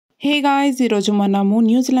Hey guys, ఈరోజు మనము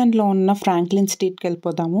న్యూజిలాండ్లో ఉన్న ఫ్రాంక్లిన్ స్ట్రీట్కి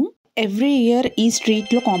వెళ్ళిపోదాము. ఎవ్రీ ఇయర్ ఈ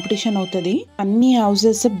స్ట్రీట్లో కాంపిటీషన్ అవుతుంది. అన్ని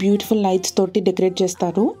హౌసెస్ బ్యూటిఫుల్ లైట్స్ తోటి డెకరేట్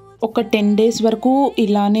చేస్తారు. ఒక 10 days వరకు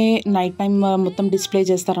ఇలానే నైట్ టైం మొత్తం డిస్ప్లే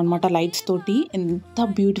చేస్తారనమాట లైట్స్ తోటి. ఎంత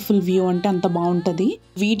బ్యూటిఫుల్ వ్యూ అంటే అంత బాగుంటుంది.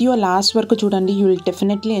 వీడియో లాస్ట్ వరకు చూడండి. You will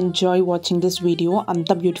definitely enjoy watching this video.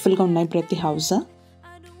 అంత బ్యూటిఫుల్గా ఉన్నాయి ప్రతి house.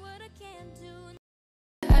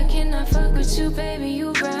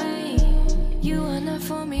 You are not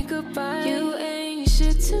for me, goodbye. You ain't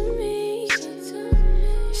shit to me,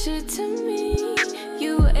 shit to me.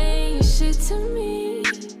 You ain't shit to me,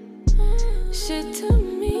 shit to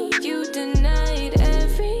me. You denied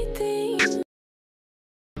everything.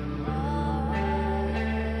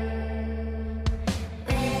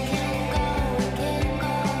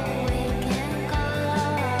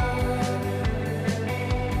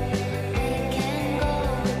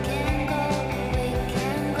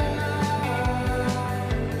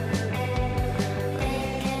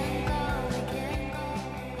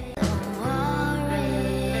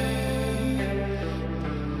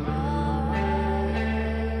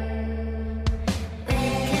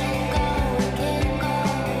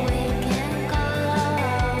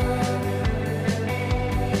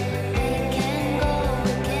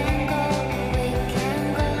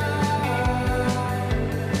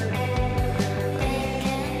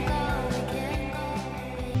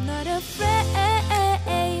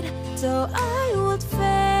 So I would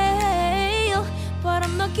fail, but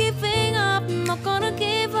I'm not giving up. I'm not gonna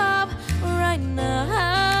give up right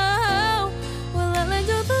now. Well, I let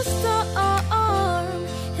go the storm,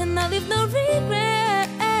 and I leave no regret.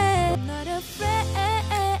 I'm not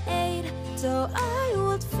afraid, so I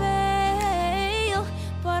would fail,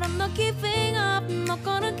 but I'm not giving up. I'm not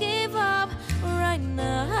gonna give up right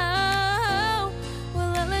now.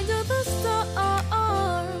 Well, I let go the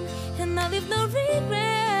storm, and I leave no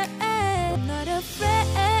regret. Not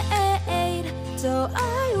afraid, so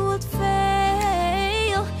I would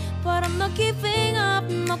fail, but I'm not giving up.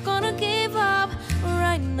 I'm not gonna give up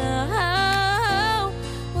right now.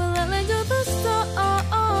 Well, I let go the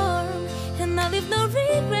storm, and I leave no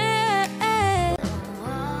regret.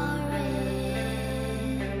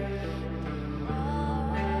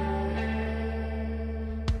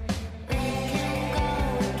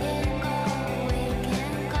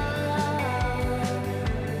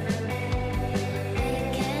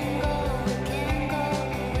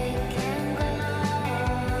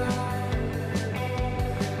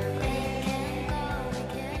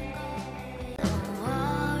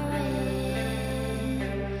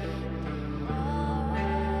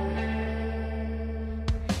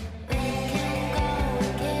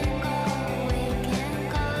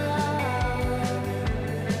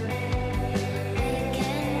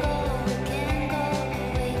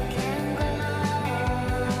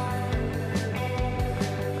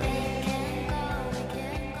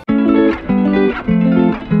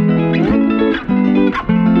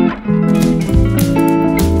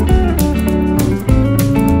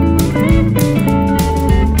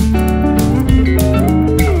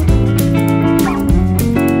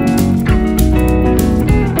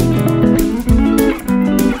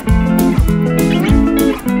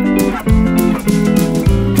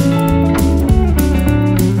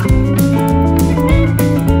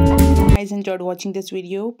 Enjoyed watching this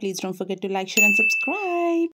video. Please don't forget to like, share and subscribe.